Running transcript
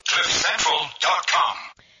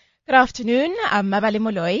Good afternoon. I'm Mabali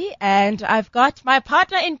Moloi, and I've got my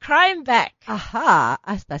partner in crime back. Aha,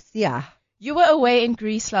 Astasia. You were away in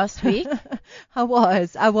Greece last week. I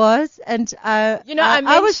was, and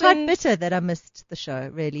I was quite bitter that I missed the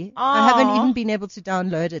show, really. I haven't even been able to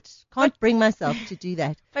download it. Can't bring myself to do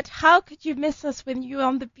that. But how could you miss us when you were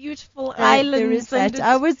on the beautiful islands? There is that.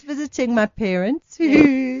 I was visiting my parents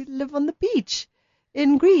who live on the beach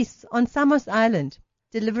in Greece, on Samos Island,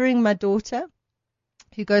 delivering my daughter,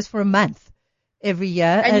 who goes for a month every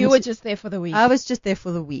year. And you were just there for the week. I was just there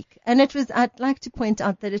for the week. And I'd like to point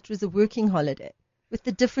out that it was a working holiday with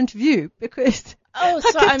a different view because I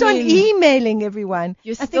kept on emailing everyone.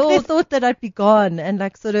 I think they thought that I'd be gone and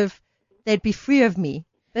they'd be free of me.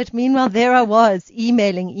 But meanwhile, there I was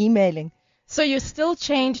emailing. So you're still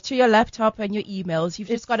chained to your laptop and your emails. You've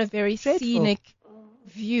just got a very scenic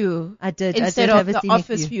view. I did instead have of a the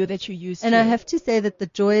office view that you used and to. I have to say that the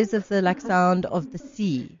joys of the sound of the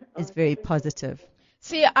sea is very positive.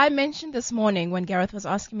 See, I mentioned this morning when Gareth was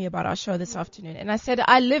asking me about our show this afternoon, and I said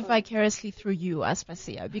I live vicariously through you,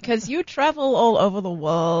 Aspasia, because you travel all over the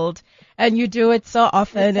world and you do it so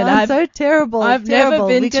often. And I'm so terrible. I've never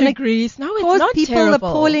been to Greece. No, it's not people terrible.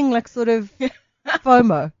 Appalling,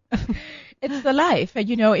 FOMO. It's the life, and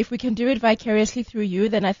if we can do it vicariously through you,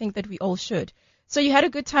 then I think that we all should. So you had a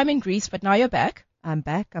good time in Greece, but now you're back. I'm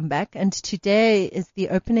back. And today is the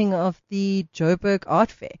opening of the Joburg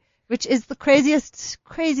Art Fair, which is the craziest,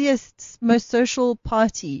 most social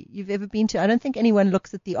party you've ever been to. I don't think anyone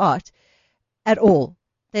looks at the art at all.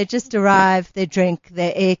 They just arrive, they drink,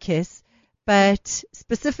 they air kiss. But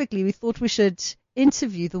specifically, we thought we should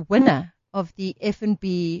interview the winner of the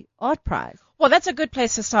F&B Art Prize. Well, that's a good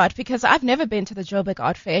place to start because I've never been to the Joburg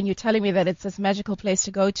Art Fair, and you're telling me that it's this magical place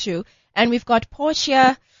to go to. And we've got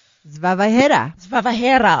Portia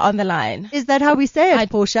Zvavahera on the line. Is that how we say it,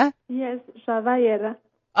 Portia? Yes, Zvavahera.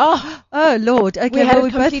 Oh, Lord. Okay, we had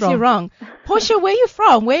it completely wrong. Portia, where are you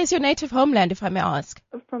from? Where is your native homeland, if I may ask?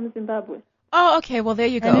 From Zimbabwe. Oh, okay. Well, there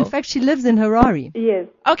you go. And in fact, she lives in Harare. Yes.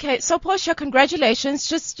 Okay, so Portia, congratulations.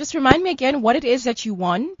 Just remind me again what it is that you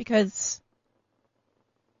won, because...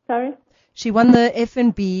 Sorry? She won the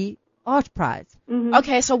F&B Art Prize. Mm-hmm.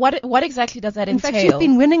 Okay, so what exactly does that entail? In fact, she's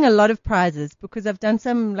been winning a lot of prizes because I've done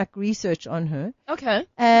some research on her. Okay.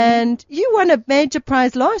 And you won a major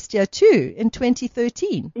prize last year too, in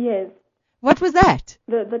 2013. Yes. What was that?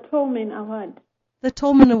 The Tolman Award. The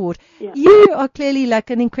Tolman Award. Yeah. You are clearly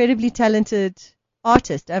an incredibly talented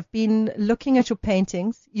artist. I've been looking at your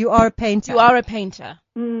paintings. You are a painter. You are a painter.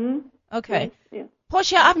 Mm-hmm. Okay. Yes. Yeah.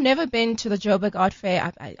 Portia, I've never been to the Joburg Art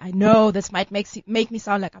Fair. I know this might make me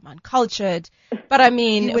sound like I'm uncultured, but I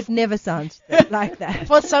mean... You would never sound like that.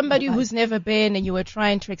 For somebody who's never been and you were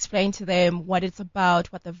trying to explain to them what it's about,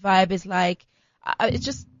 what the vibe is like,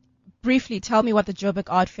 just briefly tell me what the Joburg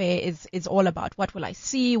Art Fair is all about. What will I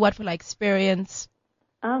see? What will I experience?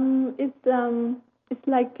 It's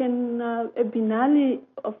like a Biennale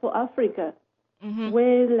for Africa,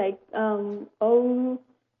 where all...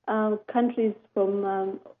 countries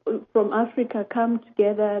from Africa come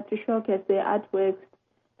together to showcase their artworks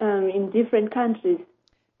in different countries.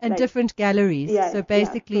 And different galleries. Yeah, so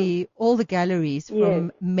basically all the galleries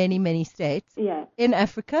from many states in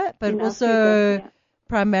Africa, but also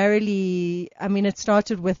primarily, it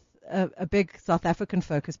started with a big South African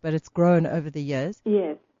focus, but it's grown over the years.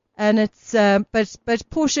 Yes. And it's, but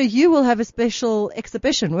Portia, you will have a special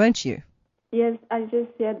exhibition, won't you? Yes, I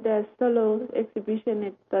just had the solo exhibition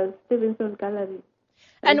at the Stevenson Gallery.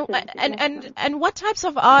 And what types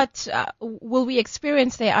of art will we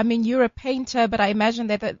experience there? I mean, you're a painter, but I imagine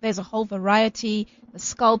that there's a whole variety, the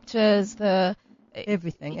sculptors,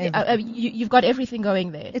 everything. You've got everything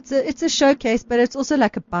going there. It's a showcase, but it's also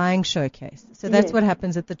like a buying showcase. So that's what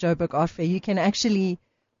happens at the Joburg Art Fair. You can actually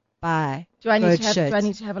buy. Do I need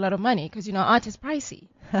to have a lot of money? Because art is pricey.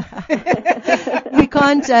 We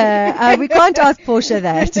can't ask Portia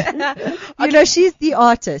that. Okay. She's the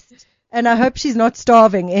artist, and I hope she's not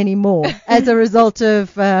starving anymore as a result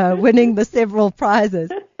of winning the several prizes.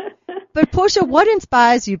 But Portia, what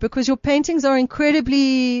inspires you? Because your paintings are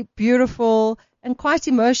incredibly beautiful and quite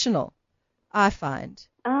emotional, I find.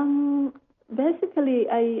 Basically,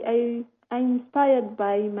 I'm inspired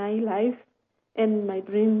by my life and my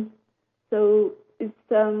dreams. So it's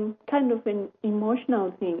kind of an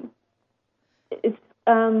emotional thing.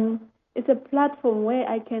 It's a platform where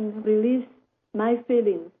I can release my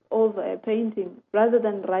feelings over a painting. Rather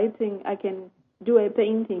than writing, I can do a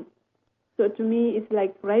painting. So to me, it's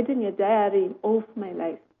like writing a diary of my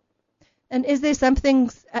life. And is there some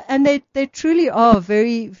things, and they truly are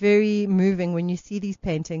very, very moving when you see these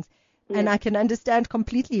paintings. And I can understand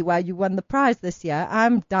completely why you won the prize this year.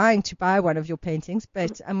 I'm dying to buy one of your paintings,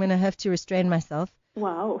 but I'm going to have to restrain myself.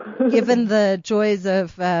 Wow. Given the joys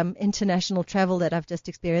of international travel that I've just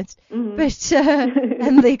experienced, Mm-hmm. but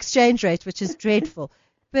and the exchange rate, which is dreadful.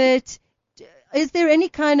 But is there any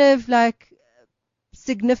kind of like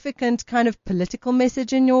significant kind of political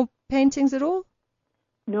message in your paintings at all?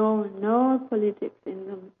 No politics in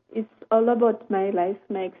them. It's all about my life,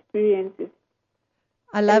 my experiences.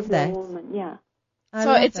 I love as that. a woman. Yeah. I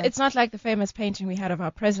So love it's that. it's not like the famous painting we had of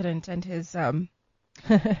our president and his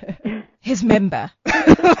his member.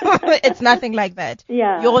 It's nothing like that.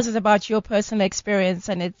 Yeah. Yours is about your personal experience,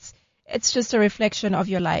 and it's just a reflection of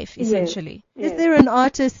your life, Yes. essentially. Is Yes. there an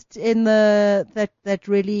artist in that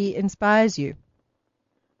really inspires you?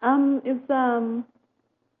 It's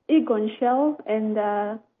Egon Schell and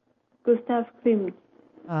Gustav Klimt.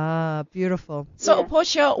 Ah, beautiful. So, Yeah.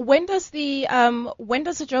 Portia, when does the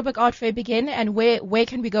Joburg Art Fair begin, and where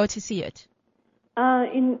can we go to see it?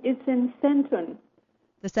 It's in Stanton.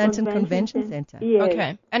 The Stanton Convention Center. Yes.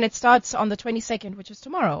 Okay, and it starts on the 22nd, which is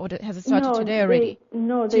tomorrow, or has it started No, today already?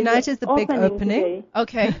 Tonight is the big opening. Today.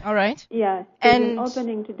 Okay, all right. Yeah, there's And- an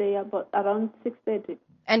opening today about around 6:30.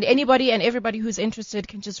 And anybody and everybody who's interested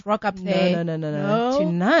can just rock up there. No.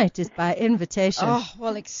 Tonight is by invitation. Oh,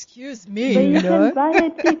 well, excuse But me. you No. can buy a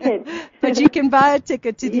ticket. But you can buy a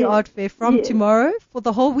ticket to the Yes. art fair from Yes. tomorrow for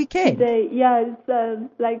the whole weekend. Today, yeah, it's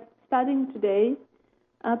like starting today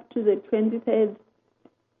up to the 23rd.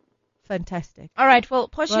 Fantastic. All right, well,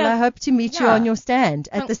 Portia, Well, I hope to meet you Yeah. on your stand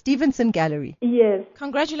at the Stevenson Gallery. Yes.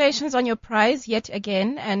 congratulations on your prize yet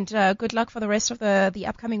again, and good luck for the rest of the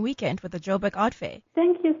upcoming weekend with the Joburg Art Fair.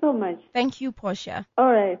 Thank you so much. Thank you, Portia.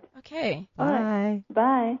 All right. Okay. All right. Bye.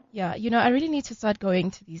 Bye. Yeah, I really need to start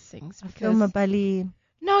going to these things. Filma Because, Bali.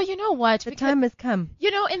 no, you know what? The Because, time has come.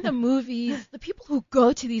 in the movies, the people who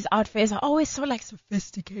go to these art fairs are always so, like,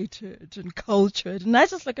 sophisticated and cultured. And I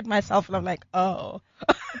just look at myself and I'm like, oh.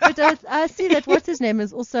 But I see that what's his name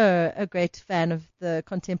is also a great fan of the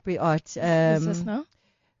contemporary art. Is this no?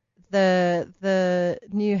 The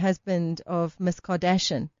new husband of Miss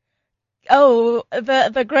Kardashian. Oh,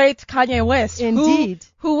 the great Kanye West. Indeed.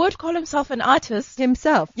 Who would call himself an artist.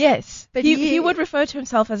 Himself. Yes. But he would refer to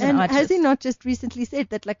himself as an And artist. has he not just recently said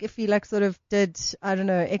that, like, if he, like, sort of did, I don't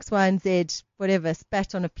know, X, Y, and Z, whatever,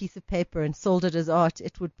 spat on a piece of paper and sold it as art,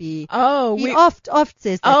 it would be... Oh, he oft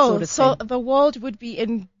says that sort of so thing. the world would be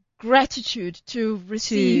in gratitude to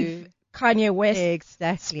receive Kanye West's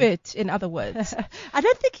Exactly. spit, in other words. I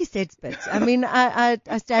don't think he said spit. I mean, I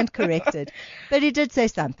stand corrected. But he did say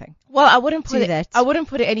something. Well, I wouldn't Do put that. I wouldn't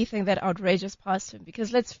put anything that outrageous past him,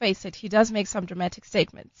 because let's face it, he does make some dramatic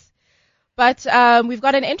statements. But we've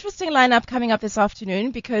got an interesting lineup coming up this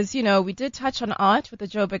afternoon, because we did touch on art with the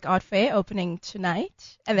Joburg Art Fair opening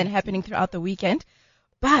tonight and then happening throughout the weekend.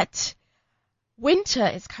 But winter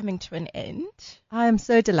is coming to an end. I am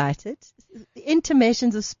so delighted. The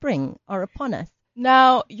intimations of spring are upon us.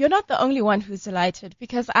 Now, you're not the only one who's delighted,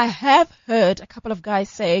 because I have heard a couple of guys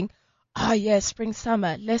saying, oh, yeah, spring,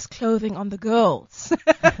 summer, less clothing on the girls.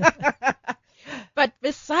 But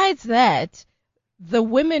besides that, the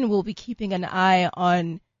women will be keeping an eye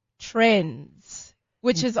on trends,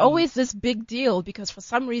 which is always this big deal, because for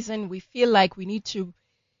some reason we feel like we need to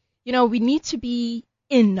be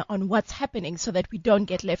in on what's happening so that we don't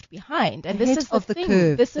get left behind. And this Ahead is the of the thing.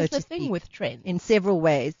 curve, This so is to the thing speak. with trends. In several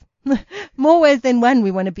ways. More ways than one,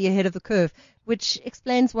 we want to be ahead of the curve, which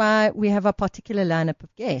explains why we have a particular lineup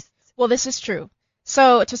of guests. Well, this is true.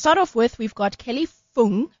 So to start off with, we've got Kelly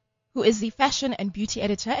Fung, who is the fashion and beauty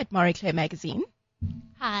editor at Marie Claire magazine.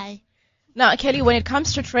 Hi. Now, Kelly, when it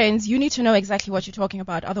comes to trends, you need to know exactly what you're talking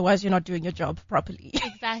about. Otherwise, you're not doing your job properly.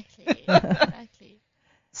 Exactly.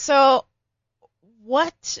 So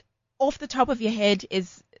what, off the top of your head,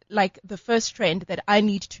 is like the first trend that I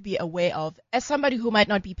need to be aware of as somebody who might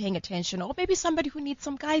not be paying attention, or maybe somebody who needs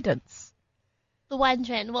some guidance? The one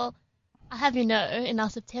trend. Well, I have in our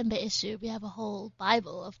September issue, we have a whole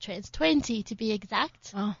Bible of trends, 20 to be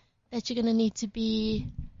exact, Oh, that you're going to need to be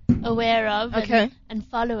aware of Okay. and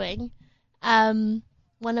following.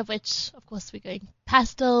 One of which, of course, we're going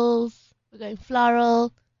pastels, we're going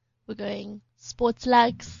floral, we're going sports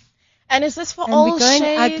luxe, and is this for And all we're going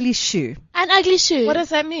shades? ugly shoe. and ugly shoe. What does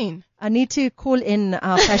that mean? I need to call in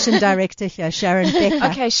our fashion director here, Sharon Becker.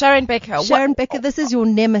 Okay, Sharon Becker. Sharon Becker, this is your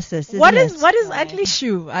nemesis, isn't What it? is ugly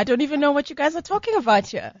shoe? I don't even know what you guys are talking about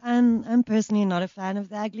here. I'm personally not a fan of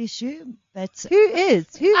the ugly shoe, but Who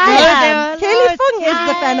is? Who I is? am. Kelly Fung is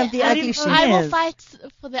the fan of the Kelly ugly Fung. shoe. I will Yes. fight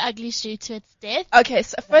for the ugly shoe to its death. Okay,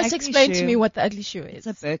 so first ugly explain to shoe. me what the ugly shoe is.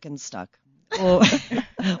 it's a Birkenstock. or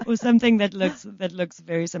or something that looks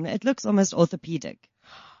very similar. It looks almost orthopedic.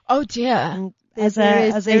 Oh dear. And There is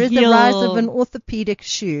as a the rise of heel- an orthopedic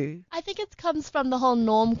shoe. I think it comes from the whole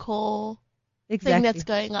normcore thing Exactly. that's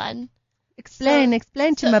going on. Explain to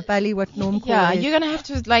so- Mabali what normcore Yeah, is. you're gonna have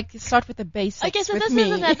to like start with the basics. Okay, so with this me.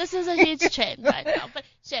 isn't that. This is a huge trend right now. But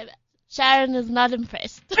Sharon is not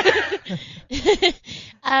impressed.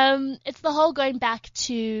 It's the whole going back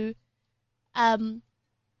to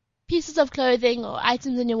pieces of clothing or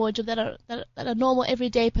items in your wardrobe that a normal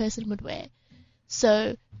everyday person would wear.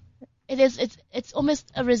 So it's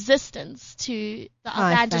almost a resistance to the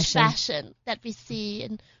High outlandish fashion. fashion that we see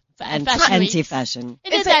in fashion weeks. Anti-fashion.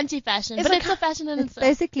 It Is is it- anti-fashion, is but it it's a fashion in It's itself.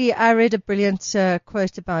 basically, I read a brilliant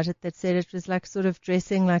quote about it that said it was like sort of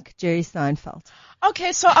dressing like Jerry Seinfeld.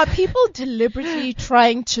 Okay, so are people deliberately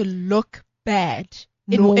trying to look bad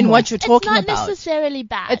in Normal. what you're talking it's not about? necessarily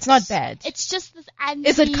bad. It's not bad. It's just this anti.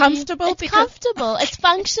 Is it comfortable? It's Because- comfortable. It's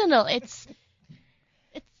functional. It's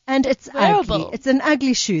And it's wearable. ugly. It's an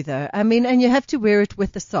ugly shoe though. I mean, and you have to wear it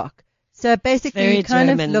with a sock. So basically Very you kind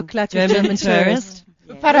German. of look like German a German tourist.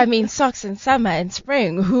 But I mean, socks in summer and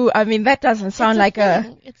spring. That doesn't sound like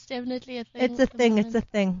thing. It's definitely a thing. It's a at the thing. It's a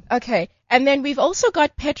moment. thing. Okay. And then we've also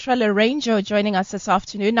got Petra Lorenzo joining us this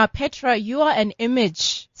afternoon. Now, Petra, you are an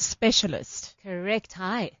image specialist, Correct.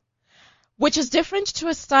 Hi. which is different to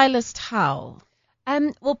a stylist. How?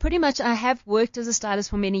 Well, pretty much I have worked as a stylist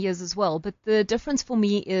for many years as well, but the difference for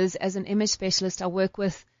me is as an image specialist, I work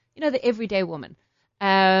with, the everyday woman.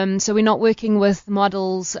 So we're not working with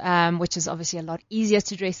models, which is obviously a lot easier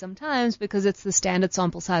to dress sometimes because it's the standard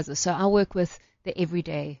sample sizes. So I work with the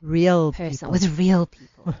everyday Real person, people. with real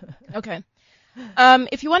people. Okay.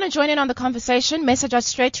 If you want to join in on the conversation, message us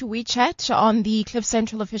straight to WeChat on the Cliff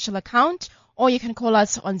Central official account, or you can call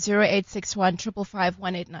us on 0861 555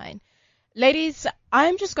 189. Ladies,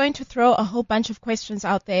 I'm just going to throw a whole bunch of questions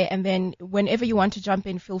out there, and then whenever you want to jump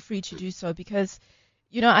in, feel free to do so, because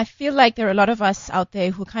I feel like there are a lot of us out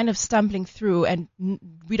there who are kind of stumbling through and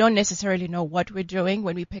we don't necessarily know what we're doing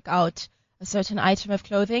when we pick out a certain item of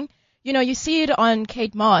clothing. You see it on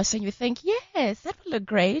Kate Moss and you think, yes, that will look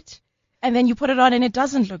great. And then you put it on and it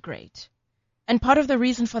doesn't look great. And part of the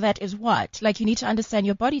reason for that is what? Like you need to understand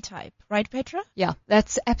your body type, right, Petra? Yeah,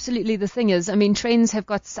 that's absolutely the thing is, trends have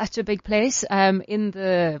got such a big place in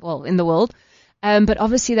the world. But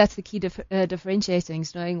obviously that's the key differentiating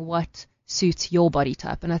is knowing what suits your body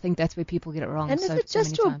type. And I think that's where people get it wrong. And is so it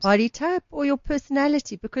just many your times. body type or your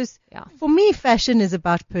personality? Because Yeah. for me, fashion is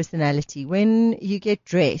about personality. When you get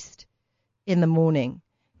dressed in the morning,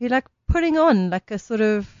 you're like putting on like a sort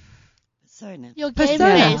of Persona. Your game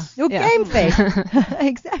persona, face. your Yeah. game face.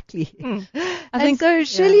 Exactly. I think so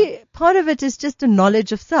surely part of it is just a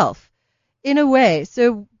knowledge of self in a way.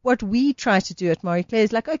 So what we try to do at Marie Claire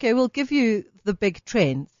is like, okay, we'll give you the big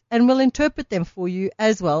trends and we'll interpret them for you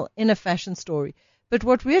as well in a fashion story. But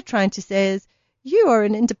what we're trying to say is you are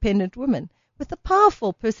an independent woman with a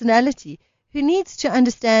powerful personality who needs to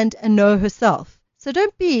understand and know herself. So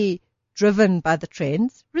don't be driven by the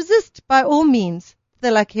trends. Resist by all means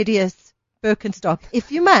the like hideous Birkenstock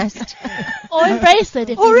if you must. Or embrace it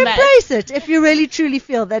if Or you must. embrace it if you really truly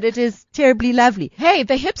feel that it is terribly lovely. Hey,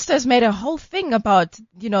 the hipsters made a whole thing about,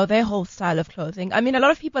 their whole style of clothing. I mean, a lot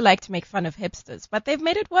of people like to make fun of hipsters, but they've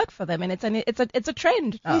made it work for them, and it's a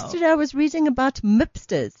trend now. Yesterday I was reading about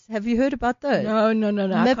Mipsters. Have you heard about those? No. I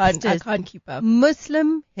Mipsters. can't keep up.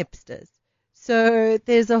 Muslim hipsters. So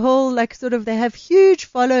there's a whole they have huge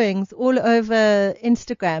followings all over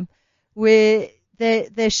Instagram where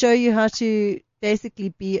they show you how to basically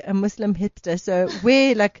be a Muslim hipster. So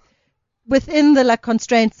we're within the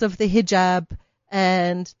constraints of the hijab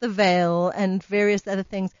and the veil and various other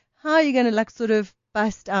things, how are you going to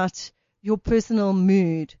bust out your personal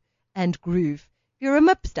mood and groove? You're a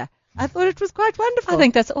mipster. I thought it was quite wonderful. I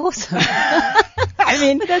think that's awesome.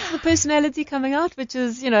 but that's the personality coming out, which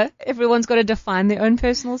is, everyone's got to define their own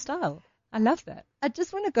personal style. I love that. I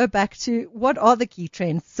just want to go back to what are the key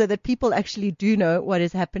trends so that people actually do know what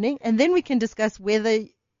is happening, and then we can discuss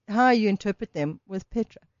how you interpret them with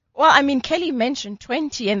Petra. Well, I mean, Kelly mentioned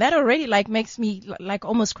 20, and that already makes me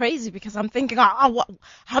almost crazy because I'm thinking,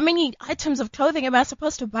 how many items of clothing am I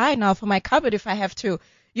supposed to buy now for my cupboard if I have to,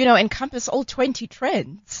 encompass all 20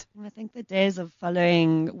 trends? I think the days of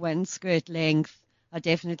following one skirt length are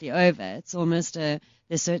definitely over. It's almost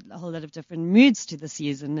there's a whole lot of different moods to the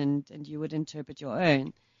season, and you would interpret your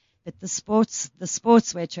own. But the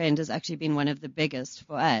sportswear trend has actually been one of the biggest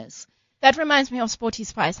for us. That reminds me of Sporty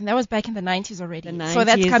Spice, and that was back in the 90s already. The 90s so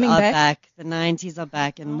that's coming are back. The 90s are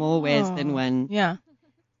back in more ways than one. Yeah.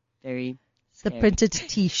 Very The scary. printed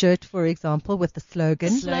T-shirt, for example, with the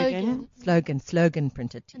slogan. Slogan.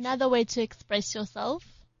 Printed T-shirt. Another way to express yourself.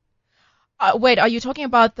 Wait, are you talking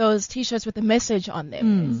about those T-shirts with the message on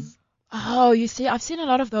them? Mm. Oh, you see, I've seen a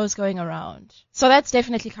lot of those going around. So that's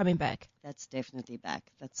definitely coming back. That's definitely back.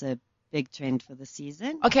 That's a big trend for the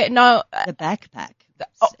season. Okay, now, The backpack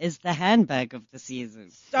oh. is the handbag of the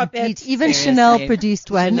season. stop Indeed. it. Even Seriously. Chanel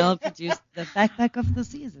produced one. Chanel produced the backpack of the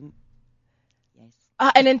season. Yes.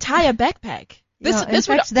 An entire backpack. In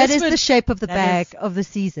fact, that is the shape of the that bag is- of the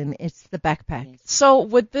season. It's the backpack. Yes. So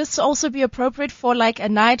would this also be appropriate for like a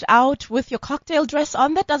night out with your cocktail dress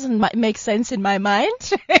on? That doesn't make sense in my mind.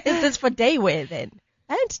 Is this for day wear then?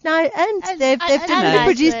 And they've I definitely like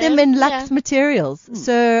produced them in luxe yeah. materials.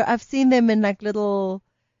 So I've seen them in like little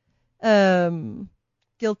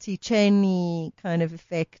guilty chainy kind of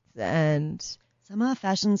effects, and Somehow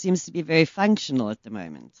fashion seems to be very functional at the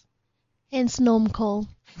moment. Hence norm call.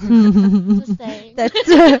 Just saying.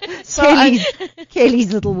 that's So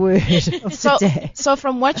Kelly's little word of So, the day. so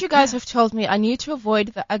from what you guys have told me, I need to avoid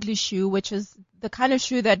the ugly shoe, which is the kind of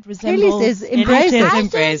shoe that Kelly resembles. says embrace says it.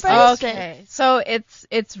 embrace it. Okay, so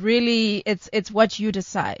it's really it's what you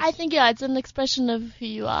decide. I think, it's an expression of who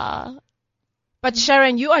you are. But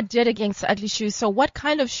Sharon, you are dead against the ugly shoes. So what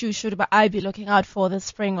kind of shoe should I be looking out for this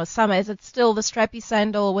spring or summer? Is it still the strappy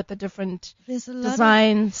sandal with the different There's a lot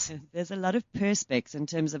designs? There's a lot of perspex in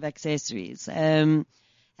terms of accessories. And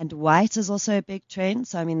white is also a big trend.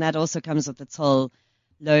 So, I mean, that also comes with its whole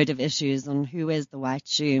load of issues on who wears the white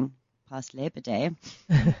shoe past Labor Day.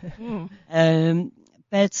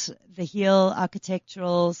 But the heel,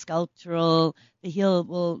 architectural, sculptural, the heel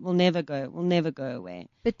will never go away.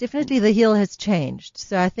 But definitely the heel has changed.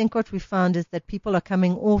 So I think what we found is that people are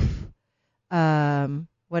coming off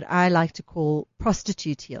what I like to call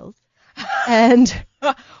prostitute heels. And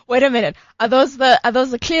Wait a minute. Are those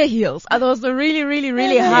the clear heels? Are those the really, really,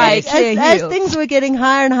 really high clear as heels? things were getting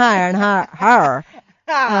higher and higher and higher,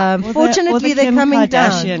 fortunately they're Kim coming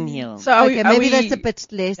Kardashian down. heel. So are Okay, we, maybe that's a bit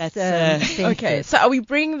less. That's, okay. So are we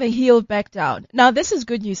bringing the heel back down? Now this is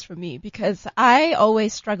good news for me because I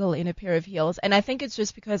always struggle in a pair of heels, and I think it's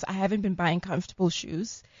just because I haven't been buying comfortable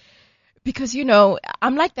shoes. Because,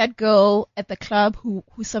 I'm like that girl at the club who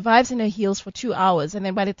survives in her heels for 2 hours, and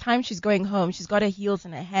then by the time she's going home, she's got her heels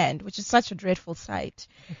in her hand, which is such a dreadful sight.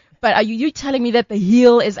 But are you telling me that the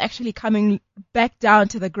heel is actually coming back down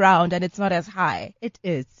to the ground and it's not as high? It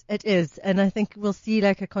is. And I think we'll see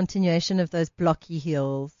like a continuation of those blocky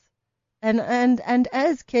heels. And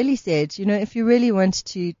as Kelly said, if you really want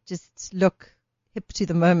to just look hip to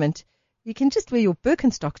the moment, you can just wear your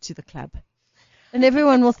Birkenstock to the club. And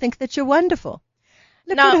everyone will think that you're wonderful.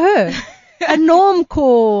 Look Now- at her. A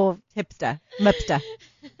normcore hipster. Mipster.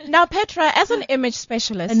 Now, Petra, as an image A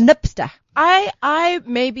specialist, nipster. I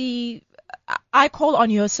call on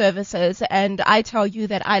your services and I tell you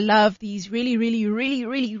that I love these really, really, really,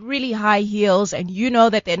 really, really high heels, and you know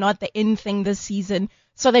that they're not the in thing this season.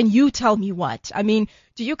 So then you tell me what. I mean,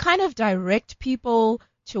 do you kind of direct people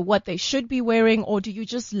to what they should be wearing, or do you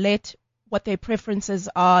just let what their preferences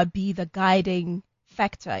are be the guiding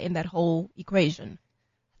factor in that whole equation?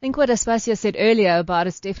 I think what Aspasia said earlier about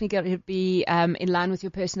it's definitely going to be in line with your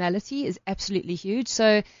personality is absolutely huge.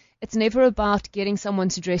 So it's never about getting someone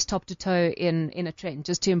to dress top to toe in a trend,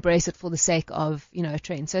 just to embrace it for the sake of, a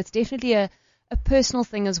trend. So it's definitely a personal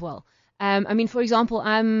thing as well. I mean, for example,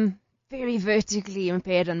 I'm very vertically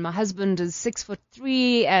impaired and my husband is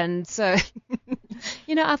 6'3", and so,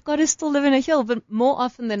 I've got to still live in a hill, but more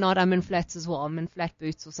often than not, I'm in flats as well. I'm in flat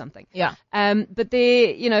boots or something. Yeah. But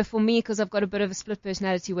there, for me, because I've got a bit of a split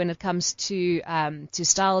personality when it comes to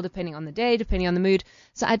style, depending on the day, depending on the mood.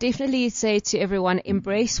 So I definitely say to everyone,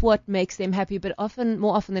 embrace what makes them happy, but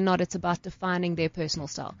more often than not, it's about defining their personal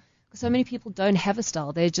style. Because so many people don't have a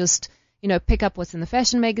style. They just, pick up what's in the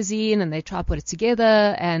fashion magazine and they try to put it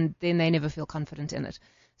together, and then they never feel confident in it.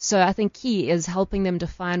 So I think key is helping them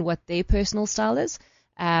define what their personal style is,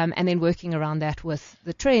 and then working around that with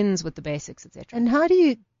the trends, with the basics, etc. And how do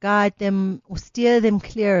you guide them or steer them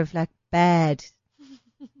clear of like bad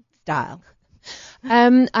style?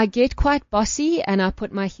 I get quite bossy and I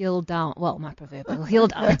put my heel down. Well, my proverbial heel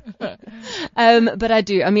down. But I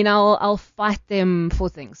do. I mean, I'll fight them for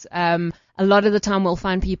things. A lot of the time we'll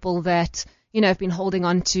find people that, have been holding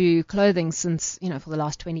on to clothing since, for the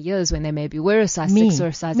last 20 years when they maybe were a size 6 or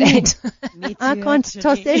a size 8. Me too, I can't actually.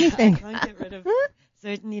 toss anything. I can't get rid of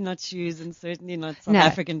certainly not shoes and certainly not South No.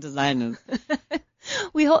 African designers.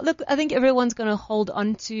 I think everyone's going to hold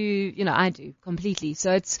on to, I do completely.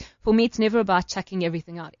 So for me, it's never about chucking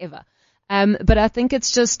everything out ever. But I think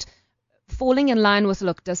it's just falling in line with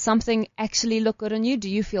look. Does something actually look good on you? Do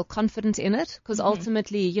you feel confident in it? Because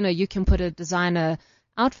ultimately, you can put a designer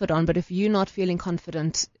outfit on, but if you're not feeling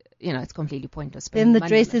confident, it's completely pointless. Then the money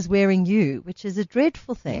dress on it. is wearing you, which is a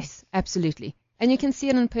dreadful thing. Yes, absolutely. And you can see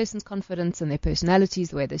it in a person's confidence and their personalities,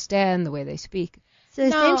 the way they stand, the way they speak. So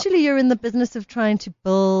essentially you're in the business of trying to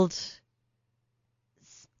build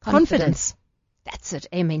confidence. That's it.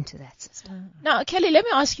 Amen to that, sister. Now, Kelly, let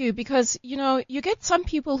me ask you, because, you get some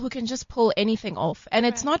people who can just pull anything off, and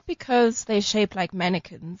it's not because they're shaped like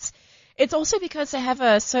mannequins. It's also because they have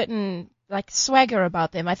a certain, swagger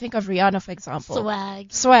about them. I think of Rihanna, for example.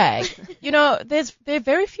 Swag. There are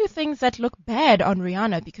very few things that look bad on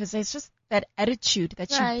Rihanna because there's just that attitude that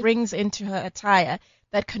she brings into her attire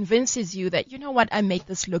that convinces you that, I make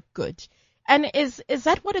this look good. And is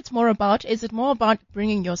that what it's more about? Is it more about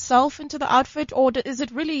bringing yourself into the outfit, or is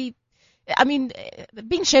it really,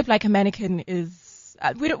 being shaped like a mannequin is,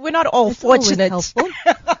 we're not all fortunate.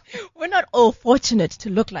 We're not all fortunate to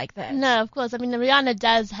look like that. No, of course. Rihanna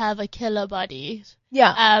does have a killer body.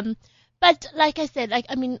 Yeah. But like I said, like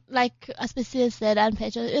Aspasia said, and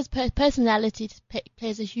Petra, personality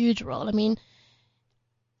plays a huge role.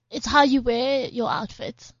 It's how you wear your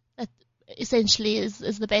outfit that essentially is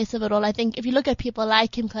the base of it all. I think if you look at people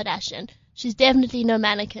like Kim Kardashian, she's definitely no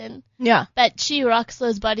mannequin. Yeah. But she rocks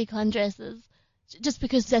those bodycon dresses just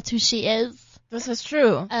because that's who she is. This is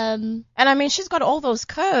true. And she's got all those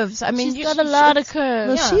curves. She's got a lot of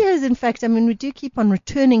curves. Well, she is, in fact, we do keep on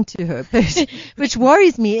returning to her, but which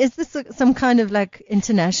worries me. Is this some kind of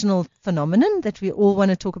international phenomenon that we all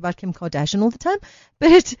want to talk about Kim Kardashian all the time? But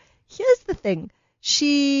here's the thing.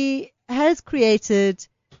 She has created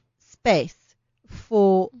space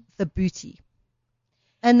for the booty.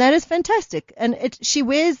 And that is fantastic. And she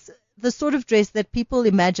wears the sort of dress that people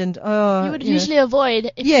imagined, you would usually avoid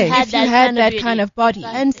if you had that kind of body.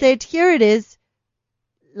 And said, here it is,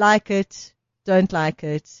 like it, don't like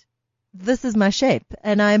it. This is my shape,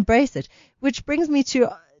 and I embrace it. Which brings me to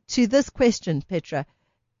this question, Petra.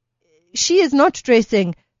 She is not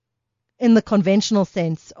dressing in the conventional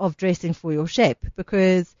sense of dressing for your shape,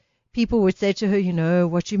 because people would say to her,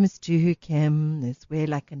 what you must do, Kim, is wear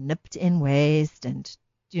a nipped-in waist and,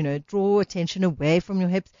 draw attention away from your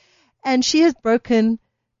hips. And she has broken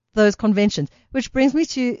those conventions, which brings me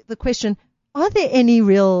to the question, are there any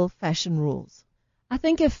real fashion rules? I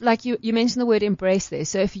think if, you mentioned the word embrace there,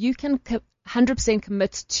 so if you can 100%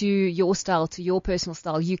 commit to your style, to your personal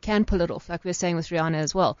style, you can pull it off, like we were saying with Rihanna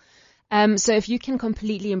as well. So if you can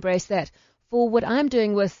completely embrace that, for what I'm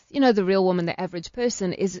doing with, the real woman, the average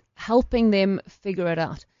person, is helping them figure it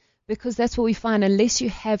out. Because that's what we find, unless you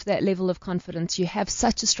have that level of confidence, you have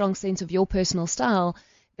such a strong sense of your personal style,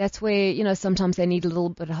 that's where, sometimes they need a little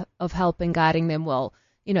bit of help in guiding them. Well,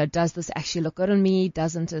 does this actually look good on me?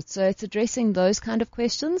 Doesn't it? So it's addressing those kind of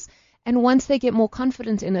questions. And once they get more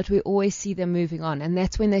confident in it, we always see them moving on. And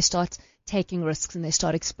that's when they start taking risks and they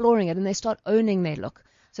start exploring it and they start owning their look.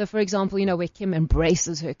 So, for example, where Kim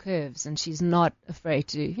embraces her curves and she's not afraid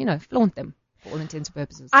to, flaunt them for all intents and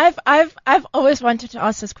purposes. I've always wanted to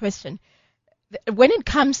ask this question. When it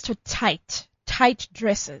comes to tight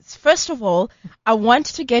dresses, first of all, I want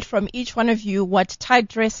to get from each one of you what tight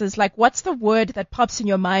dresses, what's the word that pops in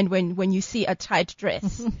your mind when you see a tight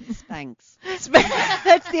dress? Spanx.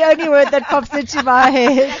 That's the only word that pops into my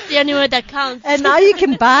head. That's the only word that counts. And now you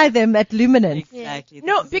can buy them at Luminance. Exactly.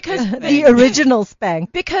 No, because the original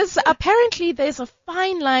Spanx. Because apparently there's a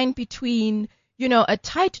fine line between, a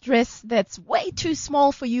tight dress that's way too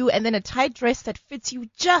small for you and then a tight dress that fits you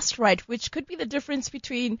just right, which could be the difference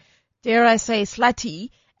between, dare I say, slutty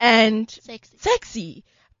and sexy.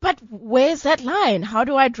 But where's that line? How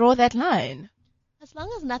do I draw that line? As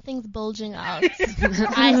long as nothing's bulging out,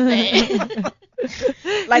 I say.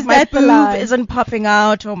 My boob isn't popping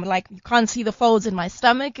out, or you can't see the folds in my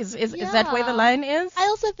stomach. Is that where the line is? I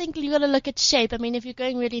also think you got to look at shape. If you're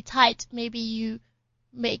going really tight, maybe you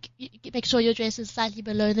make sure your dress is slightly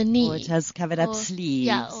below the knee. Or it has covered up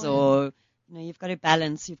sleeves, or you've got to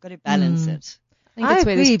balance it. I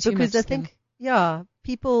agree, because I think,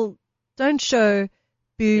 people don't show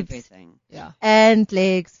boobs everything. and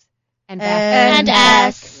legs and back and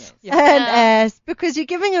ass. And ass, because you're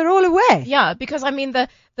giving it all away. Yeah, because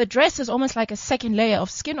the dress is almost like a second layer of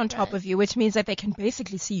skin on top of you, which means that they can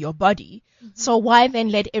basically see your body. Mm-hmm. So why then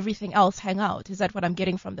let everything else hang out? Is that what I'm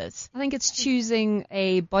getting from this? I think it's choosing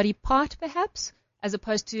a body part, perhaps, as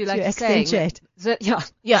opposed to accentuate.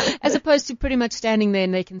 As opposed to pretty much standing there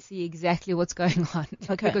and they can see exactly what's going on.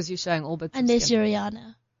 Okay. Because you're showing all bits. Unless you're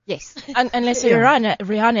Rihanna. Yes. Unless you're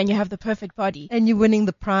Rihanna and you have the perfect body. And you're winning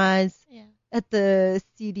the prize. Yeah. at the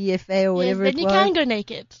CDFA or whatever then it you was. can go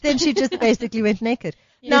naked. Then she just basically went naked.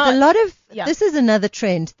 Now- There's a lot of, Yeah. this is another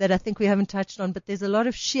trend that I think we haven't touched on, but there's a lot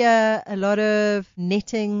of sheer, a lot of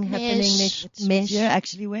netting happening, Mesh. It's mesh. you're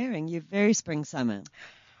actually wearing. You're very spring summer.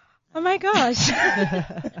 Oh my gosh.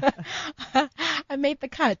 I made the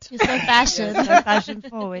cut. You're so fashion. So fashion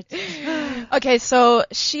forward. Okay, so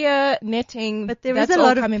sheer netting. But there is that's a all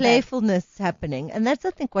lot of coming back. playfulness happening, and that's,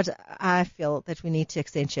 I think, what I feel that we need to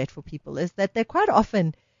accentuate for people is that they're quite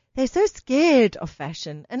often, they're so scared of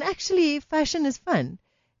fashion, and actually fashion is fun.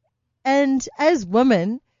 And as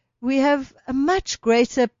women, we have a much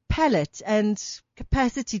greater palette and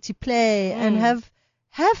capacity to play and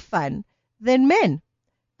have fun than men.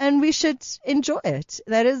 And we should enjoy it.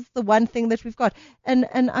 That is the one thing that we've got. And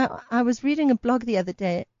I was reading a blog the other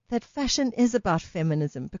day that fashion is about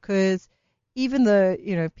feminism, because even though,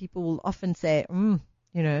 people will often say,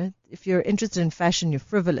 if you're interested in fashion, you're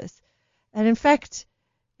frivolous. And in fact,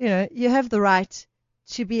 you have the right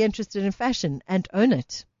to be interested in fashion and own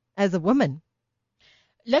it as a woman.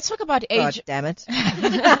 Let's talk about God age. damn it.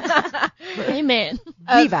 Amen.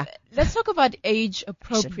 Viva. Let's talk about age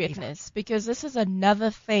appropriateness, because this is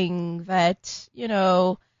another thing that,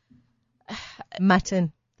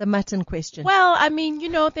 Mutton. The mutton question. well, I mean,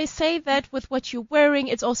 they say that with what you're wearing,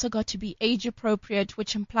 it's also got to be age appropriate,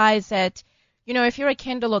 which implies that, if you're a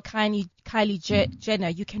Kendall or Kylie Jenner,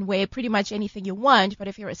 you can wear pretty much anything you want. But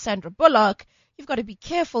if you're a Sandra Bullock, you've got to be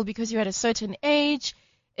careful because you're at a certain age.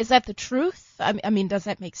 Is that the truth? I mean, does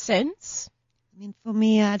that make sense? I mean, for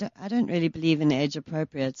me, I don't really believe in age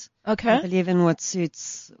appropriate. I Okay. believe in what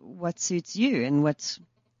suits you and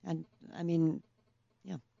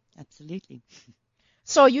yeah, absolutely.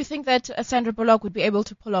 So you think that a Sandra Bullock would be able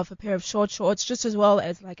to pull off a pair of short shorts just as well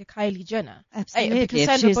as like a Kylie Jenner? Absolutely. Because If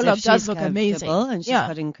Sandra she's- Bullock if does she's look amazing. comfortable and she's Yeah.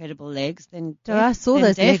 got incredible legs, then So I saw then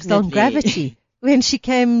those legs on definitely. Gravity when she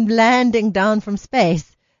came landing down from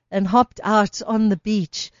space and hopped out on the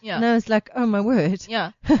beach. Yeah. And I was like, oh my word.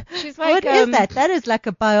 Yeah. She's like, What is that? That is like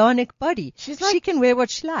a bionic body. She's She like- can wear what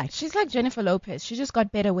she likes. She's like Jennifer Lopez. She just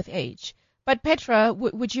got better with age. But Petra,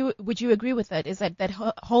 would you agree with that? Is that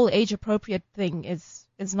whole age appropriate thing is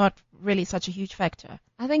not really such a huge factor?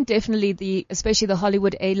 I think definitely especially the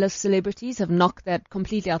Hollywood A-list celebrities have knocked that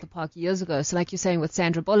completely out the park years ago. So like you're saying with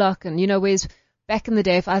Sandra Bullock and, whereas back in the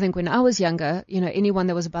day, I think when I was younger, anyone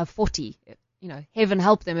that was above 40, heaven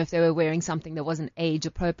help them if they were wearing something that wasn't age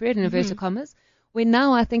appropriate in inverted commas. Where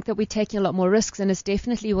now I think that we're taking a lot more risks, and it's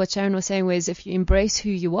definitely what Sharon was saying, whereas if you embrace who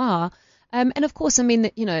you are, and of course, I mean,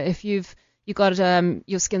 that, if you got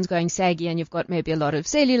your skin's going saggy and you've got maybe a lot of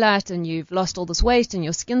cellulite and you've lost all this weight and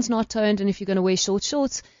your skin's not toned, and if you're going to wear short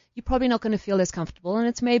shorts, you're probably not going to feel as comfortable, and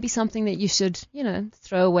it's maybe something that you should,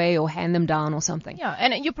 throw away or hand them down or something. Yeah,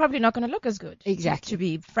 and you're probably not going to look as good. Exactly. To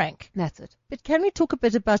be frank. That's it. But can we talk a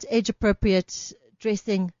bit about age-appropriate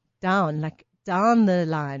dressing down, like down the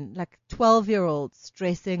line, like 12-year-olds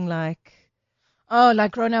dressing like... Oh,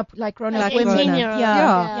 like grown up Like women. 18-year-old.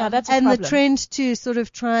 Yeah, Yeah. that's a And problem. the trend to sort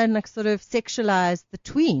of try and sort of sexualize the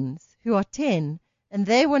tweens who are 10, and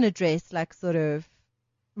they want to dress like sort of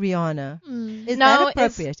Rihanna. Is Now, that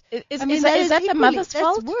appropriate? Is I mean, that the equally- mother's that's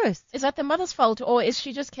fault? worse. Is that the mother's fault, or is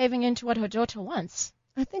she just caving into what her daughter wants?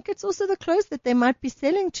 I think it's also the clothes that they might be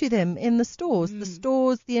selling to them in the stores. The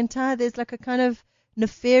stores, there's like a kind of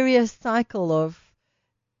nefarious cycle of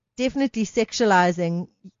definitely sexualizing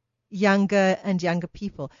younger and younger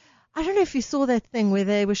people. I don't know if you saw that thing where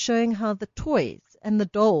they were showing how the toys and the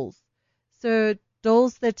dolls, so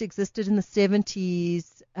dolls that existed in the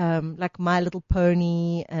 70s, like My Little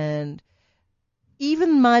Pony, and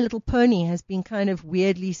even My Little Pony has been kind of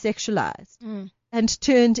weirdly sexualized and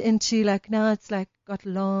turned into like, now it's like got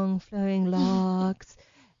long flowing locks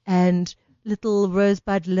and little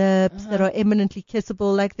rosebud lips that are eminently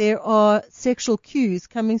kissable. Like there are sexual cues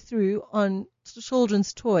coming through on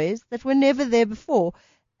children's toys that were never there before.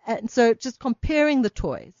 And so just comparing the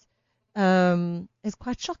toys is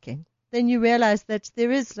quite shocking. Then you realize that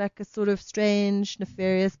there is like a sort of strange,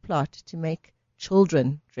 nefarious plot to make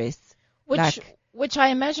children dress Which I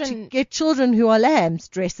to imagine, get children who are lambs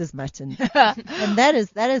dress as mutton. And that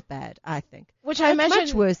is bad, I think. which I That's imagine,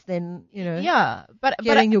 much worse than, yeah, but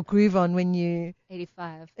getting your groove on when you,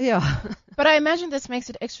 85. yeah. But I imagine this makes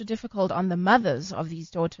it extra difficult on the mothers of these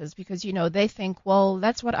daughters because, they think, well,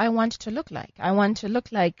 that's what I want to look like. I want to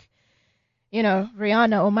look like,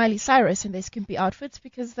 Rihanna or Miley Cyrus in their skimpy outfits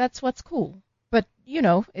because that's what's cool. But,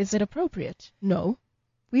 is it appropriate? No.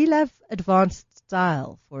 We love advanced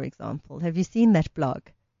style, for example. Have you seen that blog,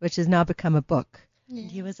 which has now become a book?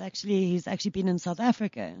 He's actually been in South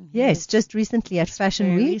Africa. Yes, just recently at Fashion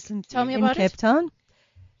Very Week recently. Tell me in about Cape it. Town.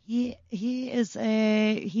 He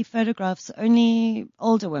photographs only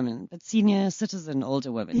older women, but senior citizen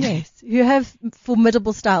older women. Yes, who have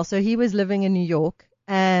formidable style. So he was living in New York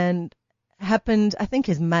and happened, I think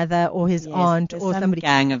his mother or his aunt There's or some somebody.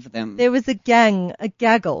 gang of them. There was a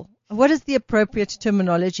gaggle. What is the appropriate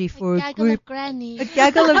terminology for a Gaggle group? of grannies. A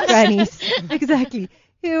gaggle of grannies. Exactly.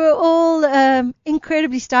 Who were all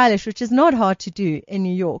incredibly stylish, which is not hard to do in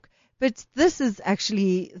New York. But this is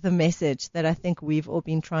actually the message that I think we've all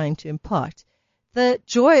been trying to impart. The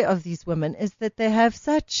joy of these women is that they have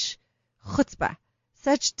such chutzpah,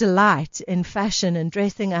 such delight in fashion and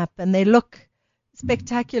dressing up, and they look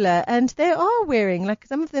spectacular. And they are wearing, like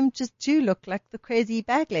some of them just do look like the crazy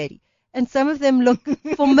bag lady. And some of them look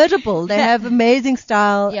formidable. They have amazing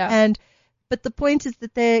style. Yeah. But the point is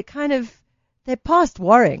that they're past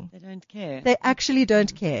worrying. They don't care. They actually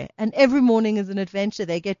don't care. And every morning is an adventure.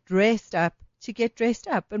 They get dressed up to get dressed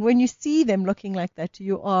up. And when you see them looking like that,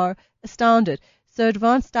 you are astounded. So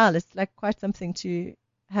advanced style is like quite something to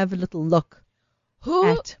have a little look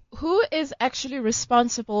at. Who is actually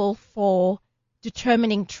responsible for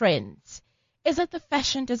determining trends? Is it the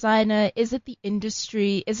fashion designer? Is it the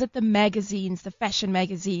industry? Is it the magazines, the fashion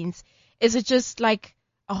magazines? Is it just like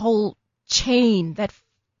a whole chain that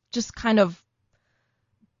just kind of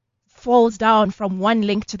falls down from one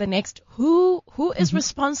link to the next? Who is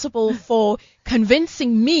responsible for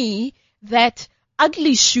convincing me that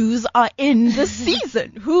ugly shoes are in this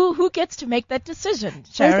season? Who gets to make that decision,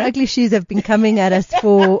 Those Sharon? ugly shoes have been coming at us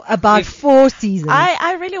for about 4 seasons.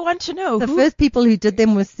 I really want to know. The who, first people who did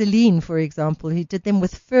them was Celine, for example, who did them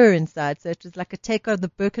with fur inside. So it was like a take of the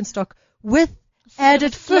Birkenstock with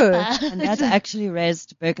added fur. Slipper. And that actually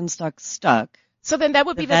raised Birkenstock's stock, so then that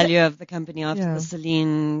would the be value of the company after Yeah. the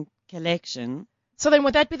Celine collection. So then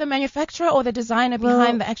would that be the manufacturer or the designer Well,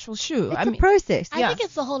 behind the actual shoe? It's a process. I Yeah. think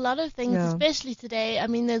it's a whole lot of things, Yeah. especially today. I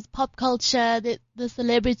mean, there's pop culture, the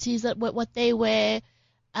celebrities, that what they wear,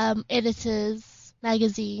 editors,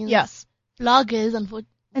 magazines, Yes. bloggers,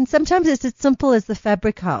 And sometimes it's as simple as the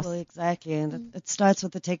fabric house. Well, exactly. And it starts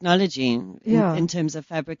with the technology Yeah. in terms of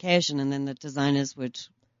fabrication, and then the designers would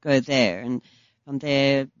go there. And from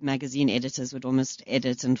there, magazine editors would almost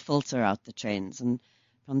edit and filter out the trends. And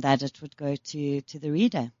from that, it would go to the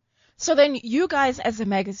reader. So then you guys as a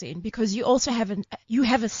magazine, because you also have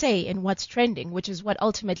a say in what's trending, which is what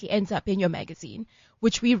ultimately ends up in your magazine,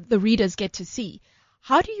 which the readers get to see.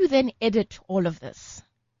 How do you then edit all of this?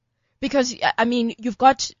 Because, I mean,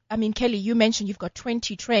 Kelly, you mentioned you've got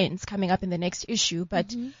 20 trends coming up in the next issue,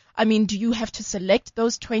 but, I mean, do you have to select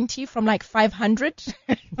those 20 from like 500?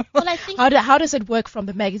 well, I think How does it work from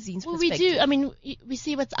the magazine's well, we perspective? do. I mean, we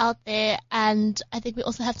see what's out there, and I think we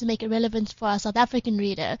also have to make it relevant for our South African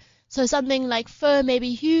reader. So something like fur may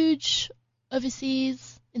be huge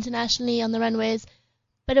overseas, internationally on the runways,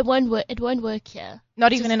 but it won't work. It won't work here.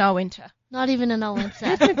 Not even in our winter. Not even in our winter.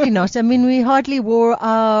 Definitely not. I mean, we hardly wore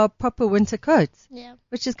our proper winter coats, Yeah.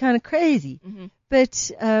 which is kind of crazy. Mm-hmm.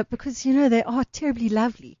 But because, they are terribly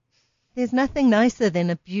lovely. There's nothing nicer than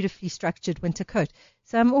a beautifully structured winter coat.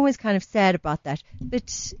 So I'm always kind of sad about that.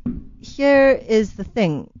 But here is the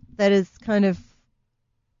thing that is kind of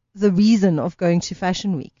the reason of going to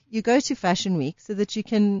Fashion Week. You go to Fashion Week so that you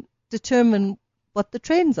can determine what the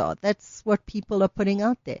trends are. That's what people are putting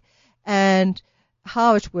out there. And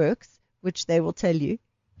how it works, which they will tell you,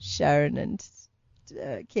 Sharon and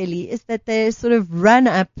Kelly, is that they sort of run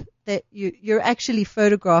up that you're actually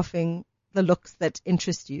photographing the looks that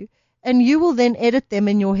interest you, and you will then edit them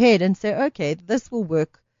in your head and say, okay, this will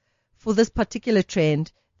work for this particular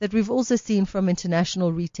trend that we've also seen from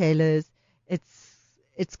international retailers.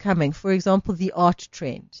 It's coming. For example, the art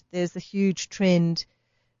trend. There's a huge trend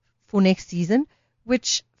for next season,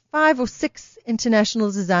 which 5 or 6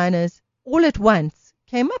 international designers all at once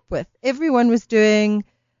came up with. Everyone was doing,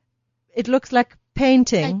 it looks like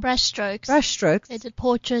painting. Like brushstrokes. Brushstrokes. They did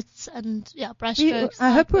portraits and, brushstrokes.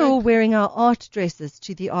 I hope we're artwork. all wearing our art dresses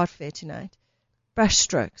to the art fair tonight.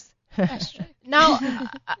 Brushstrokes. Brushstrokes. Now,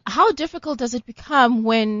 how difficult does it become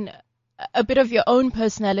when a bit of your own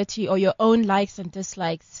personality or your own likes and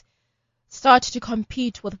dislikes start to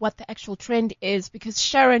compete with what the actual trend is? Because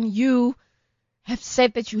Sharon, you have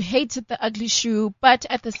said that you hated the ugly shoe, but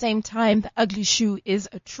at the same time, the ugly shoe is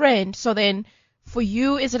a trend. So then for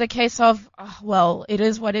you, is it a case of, well, it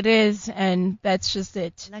is what it is, and that's just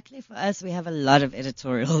it? Luckily for us, we have a lot of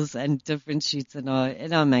editorials and different shoots in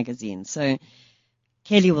our magazine. So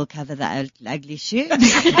Kelly will cover the ugly shoe,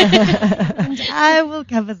 and I will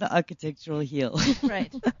cover the architectural heel.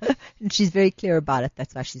 Right. And she's very clear about it.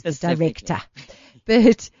 That's why she's the Specifically. director.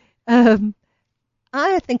 But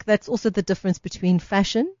I think that's also the difference between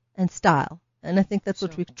fashion and style. And I think that's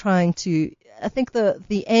what we're trying to, I think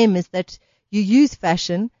the aim is that you use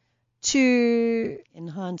fashion to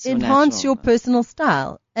enhance your personal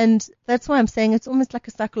style. And that's why I'm saying it's almost like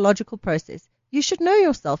a psychological process. You should know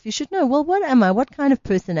yourself. You should know, well, what am I? What kind of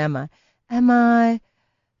person am I? Am I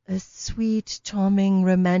a sweet, charming,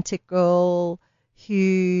 romantic girl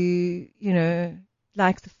who,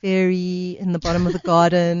 likes a fairy in the bottom of the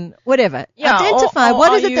garden? Whatever. Yeah, identify or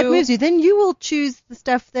what are is it that you- moves you. Then you will choose the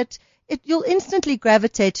stuff that you'll instantly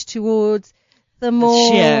gravitate towards the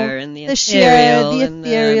more sheer and the sheer, ethereal, the and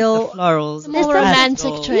ethereal. the florals, The and more the romantic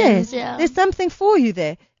pastel. trends. Yes, Yeah. there's something for you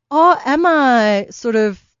there. Or am I sort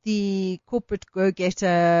of the corporate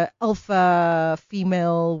go-getter, alpha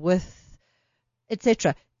female with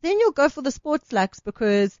etc.? Then you'll go for the sports slacks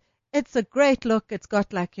because it's a great look. It's got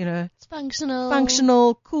It's functional.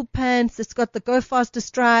 functional, cool pants. It's got the go faster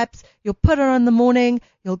stripes. You'll put it on in the morning.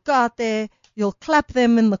 You'll go out there. You'll clap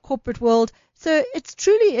them in the corporate world. So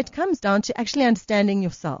it comes down to actually understanding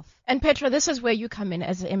yourself. And Petra, this is where you come in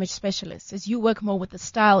as an image specialist, as you work more with the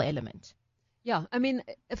style element. Yeah, I mean,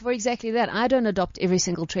 for exactly that, I don't adopt every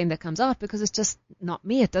single trend that comes out because it's just not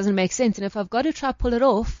me. It doesn't make sense. And if I've got to try pull it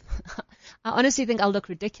off, I honestly think I'll look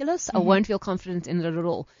ridiculous. I won't feel confident in it at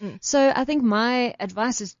all. So I think my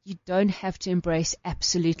advice is you don't have to embrace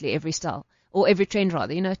absolutely every style or every trend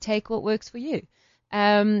rather, take what works for you.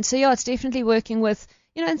 So yeah, it's definitely working with,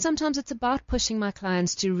 and sometimes it's about pushing my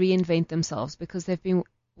clients to reinvent themselves because they've been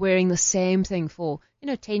wearing the same thing for,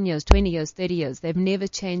 10 years, 20 years, 30 years. They've never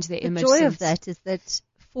changed their The image joy since. of that is that,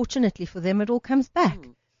 fortunately for them, it all comes back.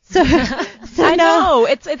 So I now, know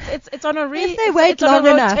it's on a if they wait it's on long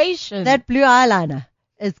a enough, rotation. that blue eyeliner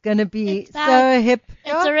is going to be It's so back. hip.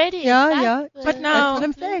 It's already Yeah. back. But now- That's what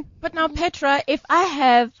I'm saying. But now, Petra, if I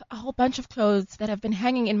have a whole bunch of clothes that have been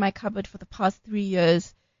hanging in my cupboard for the past 3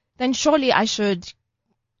 years, then surely I should,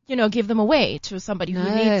 give them away to somebody who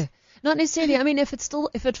needs. No, not necessarily. I mean, if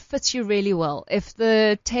it fits you really well, if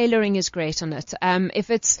the tailoring is great on it, if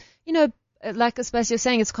it's, like Aspasia was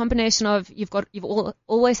saying, it's a combination of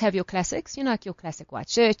always have your classics, like your classic white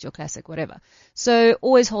shirt, your classic whatever. So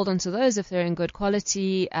always hold on to those if they're in good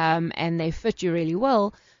quality, and they fit you really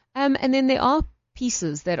well. And then there are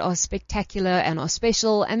pieces that are spectacular and are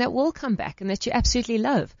special and that will come back and that you absolutely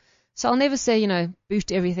love. So I'll never say,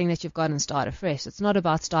 boot everything that you've got and start afresh. It's not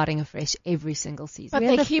about starting afresh every single season. But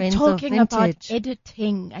We're they the keep friends of talking about vintage.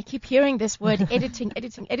 editing. I keep hearing this word,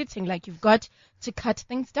 editing, like you've got to cut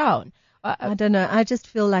things down. I don't know. I just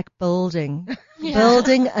feel like building Yeah.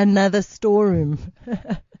 another storeroom.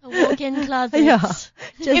 A walk-in closet. Yeah.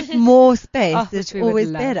 Just more space Oh, is which we would always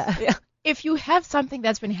love. better. Yeah. If you have something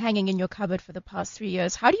that's been hanging in your cupboard for the past 3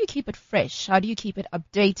 years, how do you keep it fresh? How do you keep it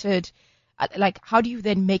updated? How do you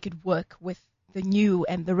then make it work with the new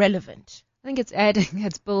and the relevant? I think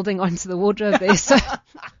it's building onto the wardrobe there. So,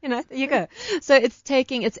 there you go. So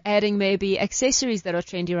it's adding maybe accessories that are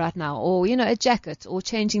trendy right now, or, a jacket, or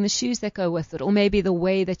changing the shoes that go with it, or maybe the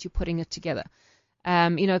way that you're putting it together.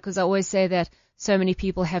 Because I always say that so many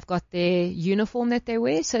people have got their uniform that they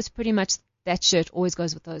wear, so it's pretty much that shirt always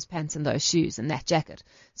goes with those pants and those shoes and that jacket.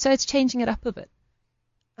 So it's changing it up a bit.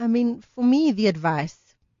 I mean, for me, the advice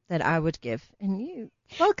that I would give, and you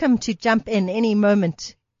welcome to jump in any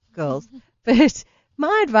moment, girls, but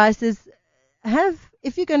my advice is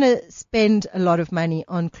if you're going to spend a lot of money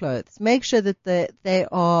on clothes, make sure that they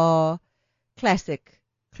are classic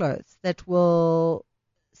clothes that will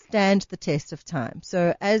stand the test of time.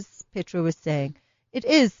 So as Petra was saying, it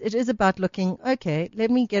is about looking, okay,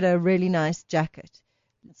 let me get a really nice jacket.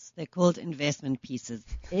 They're called investment pieces.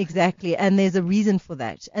 Exactly, and there's a reason for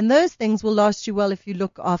that. And those things will last you well if you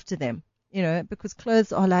look after them, because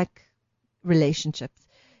clothes are like relationships.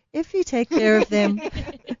 If you take care of them,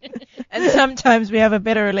 And sometimes we have a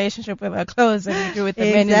better relationship with our clothes than we do with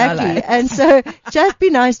the men in our exactly. life. And so just be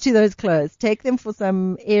nice to those clothes. Take them for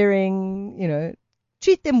some airing,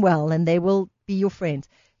 treat them well, and they will be your friends.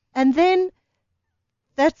 And then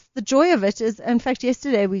that's the joy of it. Is, in fact,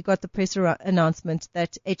 yesterday we got the press announcement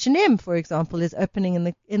that H&M, for example, is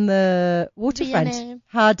opening in the waterfront. V&A.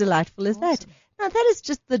 How delightful is that? Now that is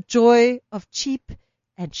just the joy of cheap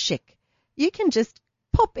and chic. You can just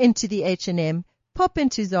pop into the H&M, pop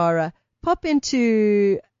into Zara, pop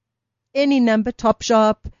into any number,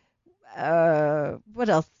 Topshop. What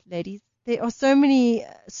else, ladies? There are so many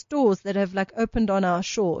stores that have opened on our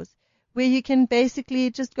shores where you can basically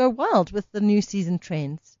just go wild with the new season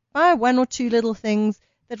trends. Buy one or two little things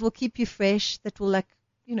that will keep you fresh, that will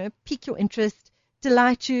pique your interest,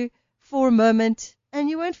 delight you for a moment, and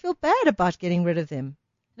you won't feel bad about getting rid of them.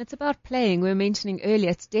 And it's about playing. We were mentioning earlier,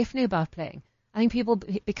 it's definitely about playing. I think people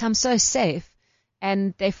become so safe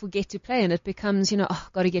and they forget to play, and it becomes,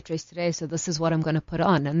 got to get dressed today, so this is what I'm going to put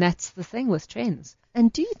on. And that's the thing with trends.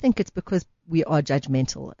 And do you think it's because we are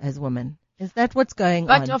judgmental as women? Is that what's going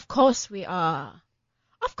But on? of course we are.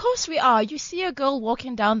 Of course we are. You see a girl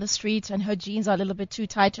walking down the street and her jeans are a little bit too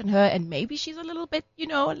tight on her, and maybe she's a little bit, a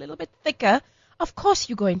little bit thicker. Of course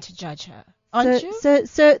you're going to judge her, aren't you?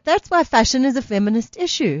 So that's why fashion is a feminist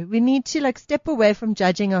issue. We need to step away from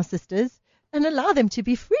judging our sisters and allow them to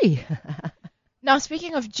be free. Now,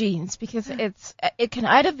 speaking of jeans, because it can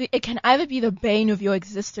either be the bane of your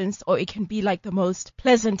existence, or it can be like the most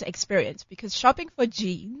pleasant experience. Because shopping for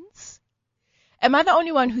jeans, am I the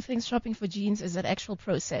only one who thinks shopping for jeans is an actual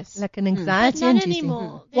process? Like an But anxiety not inducing.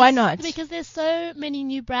 anymore. Why There's- not? Because there's so many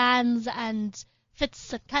new brands and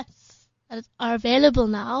fits and cuts that are available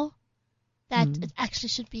now that it actually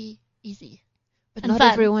should be easy. But And not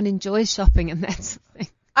fun. everyone enjoys shopping, and that's the thing.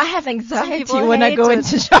 I have anxiety people when I hate go it.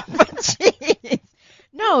 into shop for jeans.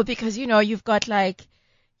 No, because you've got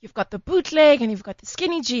the bootleg and you've got the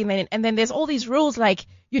skinny jean, and then there's all these rules like,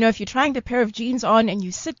 if you're trying the pair of jeans on and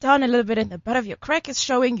you sit down a little bit and the butt of your crack is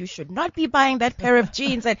showing, you should not be buying that pair of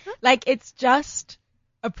jeans. And it's just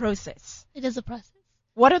a process. It is a process.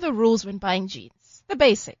 What are the rules when buying jeans? The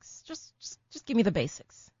basics. Just give me the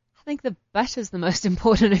basics. I think the butt is the most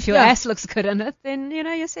important. If your Yeah. ass looks good in it, then,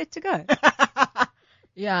 you're set to go.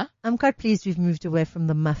 Yeah. I'm quite pleased we've moved away from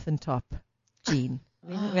the muffin top jean.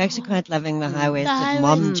 We're actually quite loving the high-waisted high-waisted.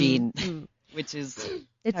 mom jean, which is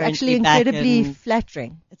It's currently actually back incredibly in-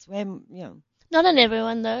 flattering. it's way Not on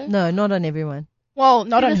everyone though. No, not on everyone. Well,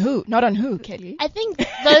 not on who? Not on who, Kelly? I think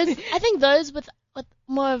those with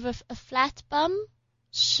more of a flat bum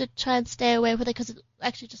should try and stay away with it because it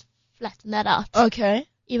actually just flatten that out Okay.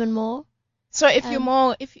 even more. So if you're Um,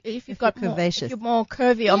 more, if you've got you're more, curvaceous. if you're more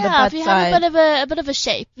curvy on the Yeah, butt if you side. have a bit of a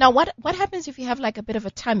shape. Now, what happens if you have like a bit of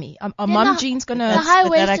a tummy? Are Yeah, mom no, jeans The gonna? That's- high but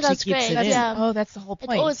that waisted actually is keeps great. it in. Yeah, Oh, that's the whole it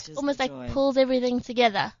point. always Just almost the like joy. pulls everything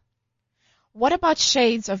together. What about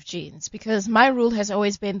shades of jeans? Because my rule has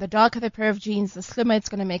always been the darker the pair of jeans, the slimmer it's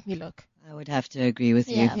gonna make me look. I would have to agree with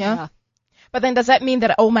you. Yeah. Yeah. But then does that mean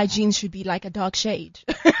that all my jeans should be like a dark shade?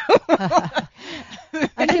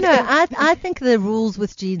 I don't know. I think the rules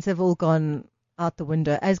with jeans have all gone out the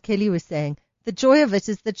window. As Kelly was saying, the joy of it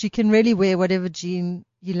is that you can really wear whatever jean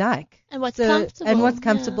you like. And what's So- comfortable. And what's yeah.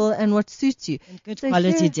 comfortable and what suits you. And good So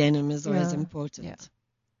quality here- denim is always Yeah. important. Yeah.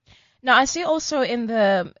 Now I see also in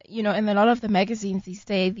in a lot of the magazines these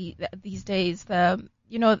days,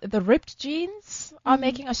 the ripped jeans are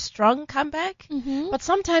making a strong comeback. Mm-hmm. But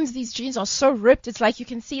sometimes these jeans are so ripped, it's like you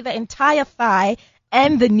can see the entire thigh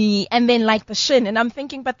and the knee and then like the shin. And I'm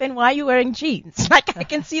thinking, but then why are you wearing jeans? Like I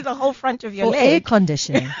can see the whole front of your For air leg.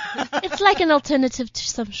 conditioning. It's like an alternative to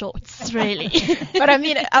some shorts, really. But I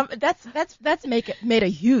mean, that's made a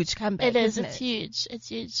huge comeback. It is. Isn't It's it? huge. It's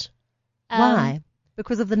huge. Why?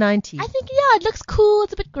 Because of the 90s. I think it looks cool.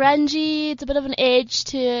 It's a bit grungy. It's a bit of an edge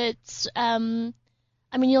to it.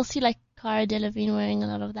 I mean, you'll see like Cara Delevingne wearing a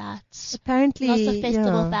lot of that. Apparently, Lots of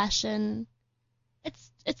festival yeah. fashion.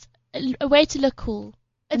 It's a way to look cool.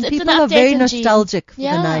 And It's people an are very updated jeans. nostalgic for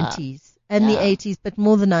Yeah. the 90s and the Yeah. 80s, but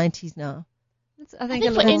more the 90s now. I think think a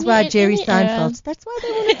for little, That's any- why Jerry any era. Seinfeld. That's why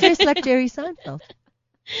they want to dress like Jerry Seinfeld.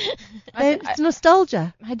 I, It's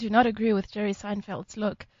nostalgia. I do not agree with Jerry Seinfeld's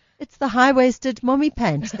look. It's the high-waisted mommy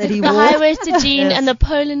pant that he The wore. high-waisted jean Yes. and the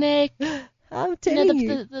polo neck. I'm You know, telling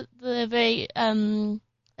you. the very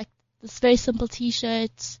like this very simple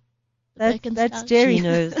T-shirt. That's Jerry.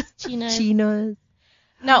 Chinos. Chinos. Chinos.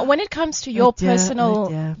 Now, when it comes to your dear, personal oh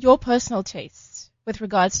dear. your personal tastes with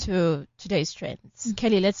regards to today's trends,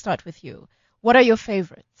 Kelly, let's start with you. What are your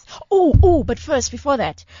favorites? Oh, but first, before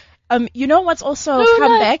that, you know what's also No,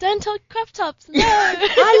 come no, back? don't talk crop tops. No.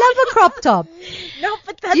 I love a crop top. No,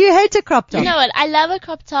 but Do you hate a crop top? You know what? I love a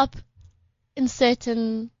crop top in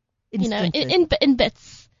certain, Instances. in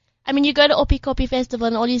bits. I mean, you go to Opi Kopi Festival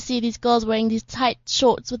and all you see these girls wearing these tight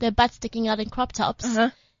shorts with their butts sticking out in crop tops.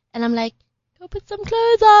 Uh-huh. And I'm like, go put some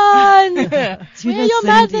clothes on. Where Tula are your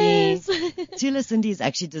Cindy. mothers? Tula Cindy's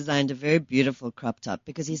actually designed a very beautiful crop top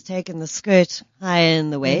because he's taken the skirt higher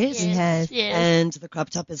in the waist Yes. Yes. and the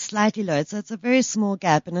crop top is slightly lower. So it's a very small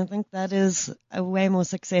gap, and I think that is a way more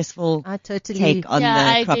successful I totally take on Yeah,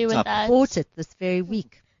 I the crop agree with top. that. bought it this very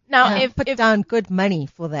week. Now, And I if put down good money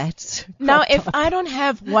for that. now crop if top. I don't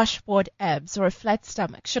have washboard abs or a flat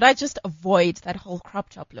stomach, should I just avoid that whole crop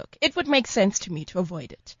top look? It would make sense to me to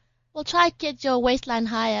avoid it. Well, try to get your waistline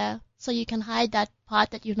higher so you can hide that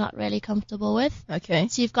part that you're not really comfortable with. Okay.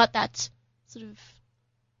 So you've got that sort of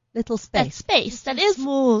little that space. space that A is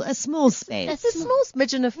small space. that's It's a small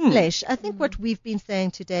smidgen of flesh. I think what we've been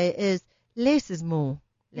saying today is less is more.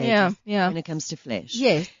 Yeah, yeah. when it comes to flesh.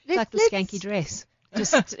 Yes. It's like the skanky dress,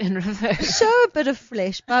 just in reverse. Show a bit of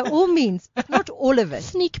flesh by all means, but not all of it.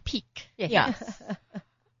 Sneak peek. Yeah.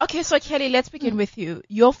 Okay, so Kelly, let's begin with you.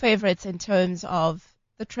 Your favorites in terms of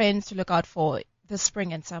the trends to look out for this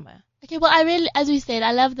spring and summer. Okay, well, I really, as we said,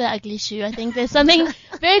 I love the ugly shoe. I think there's something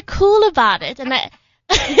very cool about it, and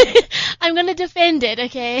I'm going to defend it,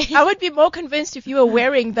 okay? I would be more convinced if you were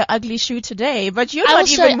wearing the ugly shoe today, but you're I will not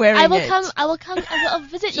show even you. wearing I will it. I will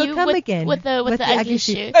visit She'll you come with, again with the ugly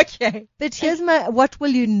shoe. Okay. But here's what will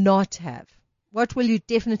you not have? What will you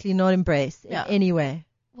definitely not embrace in Yeah. any way?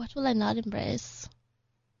 What will I not embrace?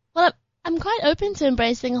 Well, I'm quite open to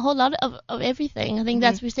embracing a whole lot of everything. I think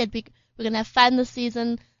that's what we said. We're going to have fun this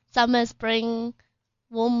season, summer, spring,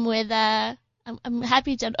 warm weather. I'm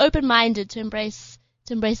happy to, I'm open-minded to embrace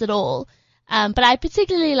it all. But I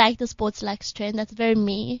particularly like the sports luxe trend. That's very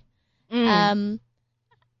me. Anything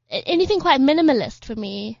quite minimalist for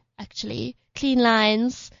me, actually. Clean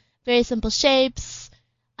lines, very simple shapes.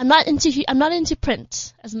 I'm not into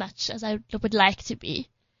print as much as I would like to be.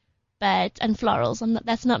 And florals,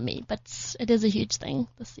 that's not me, but it is a huge thing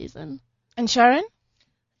this season. And Sharon?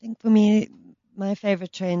 I think for me, my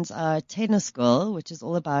favorite trends are tennis girl, which is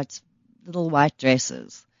all about little white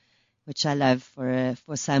dresses, which I love for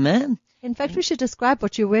summer. In fact, we should describe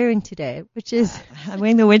what you're wearing today, which is... I'm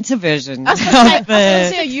wearing the winter version I of was going to the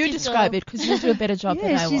say you describe it because you'll do a better job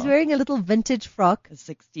than I she's will. wearing a little vintage frock.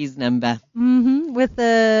 60s number.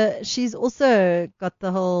 She's also got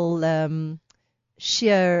the whole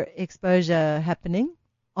sheer exposure happening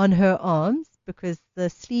on her arms because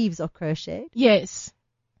the sleeves are crocheted. Yes.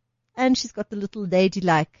 And she's got the little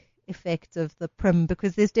ladylike effect of the prim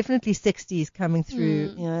because there's definitely 60s coming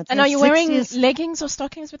through. Yeah, And are you wearing 60s. leggings or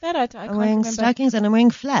stockings with that? I can't I'm wearing remember. stockings and I'm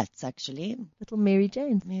wearing flats, actually. Little Mary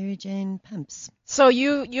Jane's. Mary Jane pumps. So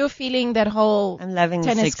you're feeling that whole I'm loving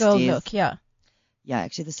tennis the 60s. girl look, yeah. Yeah,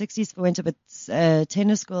 actually the 60s for winter, but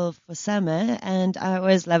tennis girl for summer. And I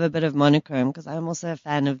always love a bit of monochrome because I'm also a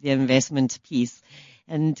fan of the investment piece.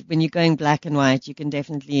 And when you're going black and white, you can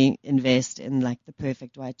definitely invest in like the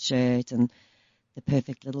perfect white shirt and the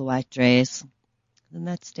perfect little white dress. And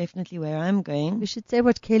that's definitely where I'm going. We should say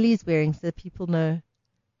what Kelly's wearing so that people know.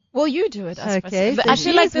 Well, you do it, I suppose. Okay. But so I she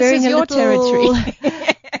feel like is this wearing is a your little- territory.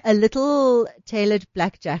 A little tailored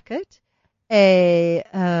black jacket.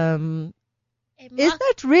 Is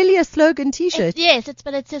that really a slogan T-shirt? Yes,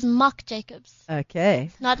 but it says Marc Jacobs, Okay.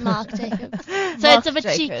 not Marc Jacobs. So Marc it's a bit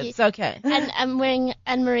Jacobs, cheeky. Okay. And I'm wearing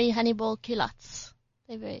Anne-Marie Honeyball culottes.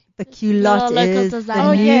 They're very The culotte local is design. the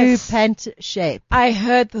Oh, new yes. pant shape. I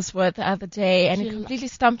heard this word the other day and it Culotte. completely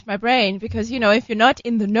stumped my brain because, if you're not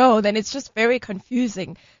in the know, then it's just very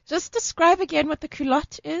confusing. Just describe again what the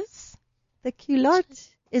culotte is. The culotte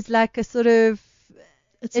is like a sort of,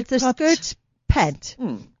 it's a cropped- skirt pant.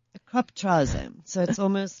 a crop trouser. So it's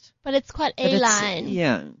almost But it's quite but it's- A-line.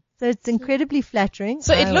 Yeah. So it's incredibly flattering.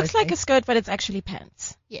 So it I looks always like a think. skirt, but it's actually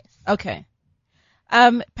pants. Yes. Okay.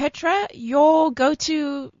 Petra, your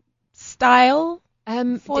go-to style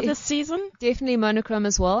for this season? Definitely monochrome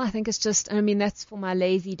as well. I think it's just, that's for my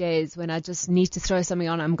lazy days when I just need to throw something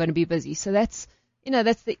on. I'm going to be busy. So that's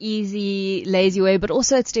the easy, lazy way. But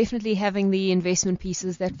also it's definitely having the investment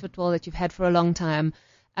pieces that fit well that you've had for a long time.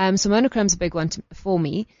 So monochrome's a big one for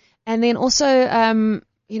me. And then also, I'm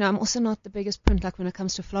also not the biggest print. Like when it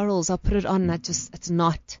comes to florals, I'll put it on and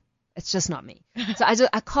it's just not me. So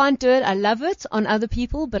I can't do it. I love it on other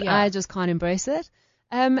people, but Yeah. I just can't embrace it.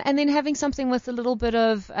 And then having something with a little bit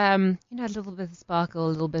of, a little bit of sparkle,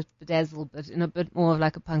 a little bit bedazzle, but in a bit more of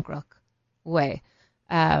like a punk rock way.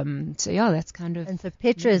 So yeah, that's kind of. And so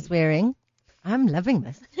Petra is wearing, I'm loving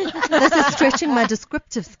this. This is stretching my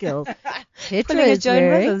descriptive skills. Petra Pulling a is Joan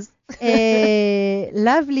wearing Rivers. a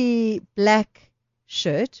lovely black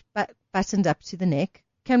shirt buttoned up to the neck.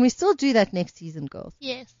 Can we still do that next season, girls?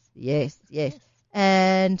 Yes. Yes.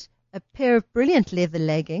 And a pair of brilliant leather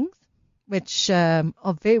leggings, which are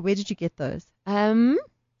very, where did you get those?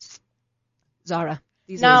 Zara.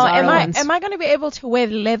 These Now, are Zara ones. am I going to be able to wear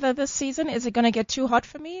leather this season? Is it going to get too hot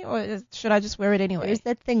for me, or should I just wear it anyway? There's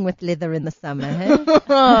that thing with leather in the summer, hey?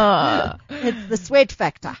 It's the sweat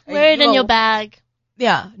factor. Wear it in your Well, bag.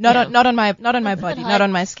 Yeah, not on my body, hot. not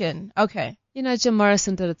on my skin. Okay. Jim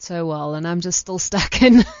Morrison did it so well, and I'm just still stuck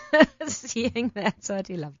in seeing that. So I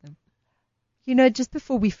do love them. Just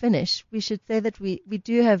before we finish, we should say that we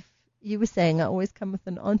do have, you were saying I always come with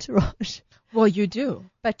an entourage. Well, you do.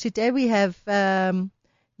 But today we have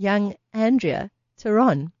young Andrea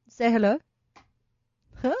Tehran. Say hello.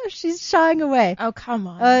 She's shying away. Oh, come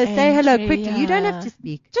on. Say hello Andrea. quickly. You don't have to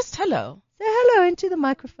speak. Just hello. Say hello into the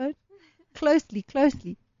microphone. Closely.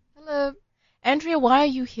 Hello. Andrea, why are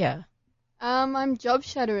you here? I'm job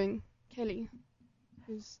shadowing Kelly.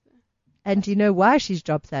 And do you know why she's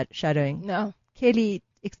job shadowing? No. Kelly,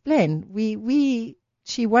 explain.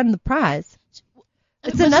 She won the prize.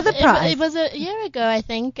 It's another prize. It was a year ago, I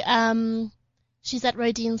think. She's at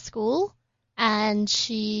Rodin School, and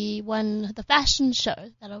she won the fashion show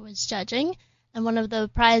that I was judging. And one of the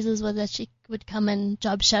prizes was that she would come and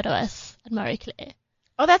job shadow us at Marie Claire.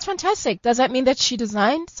 Oh, that's fantastic. Does that mean that she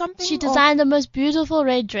designed something? She designed the most beautiful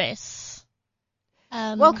red dress.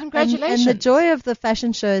 Well, congratulations. And the joy of the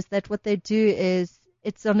fashion show is that what they do is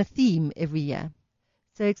it's on a theme every year.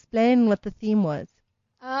 So explain what the theme was.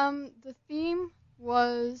 The theme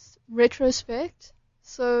was retrospect.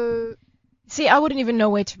 So, see, I wouldn't even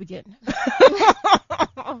know where to begin.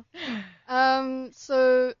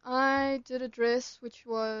 So I did a dress which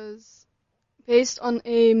was based on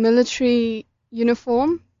a military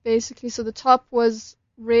uniform, basically. So the top was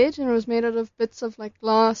red and it was made out of bits of like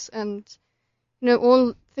glass and,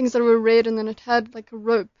 all things that were red, and then it had like a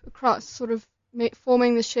rope across, sort of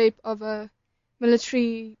forming the shape of a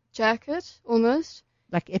military jacket almost.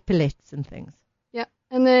 Like epaulets and things. Yeah.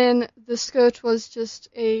 And then the skirt was just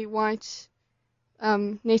a white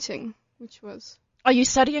netting, which was... Are you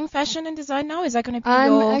studying fashion and design now? Is that going to be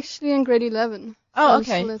I'm actually in grade 11. Oh, I'm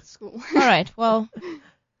okay. still at school. All right. Well,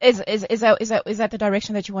 is that the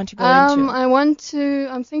direction that you want to go into?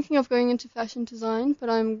 I'm thinking of going into fashion design, but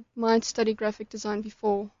I might study graphic design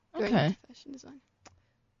before going into fashion design.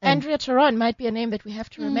 Andrea Taran might be a name that we have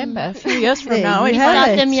to remember a few years from now. You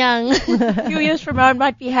Start them young. A few years from now, it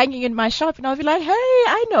might be hanging in my shop, and I'll be like, hey,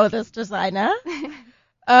 I know this designer.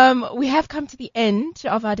 We have come to the end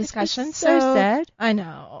of our discussion. So sad. I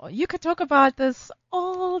know. You could talk about this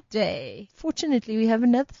all day. Fortunately, we have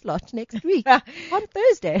another slot next week on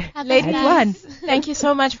Thursday. Ladies, At 1. Thank you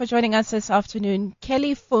so much for joining us this afternoon.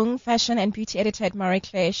 Kelly Fung, fashion and beauty editor at Marie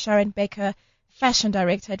Claire. Sharon Becker, fashion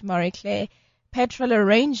director at Marie Claire. Petra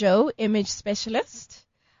Lorenzo, image specialist.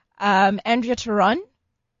 Andrea Taran,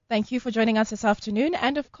 thank you for joining us this afternoon.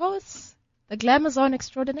 And, of course, the Glamazon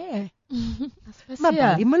extraordinaire.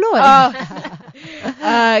 Mabali Malloy.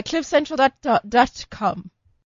 CliffCentral.com.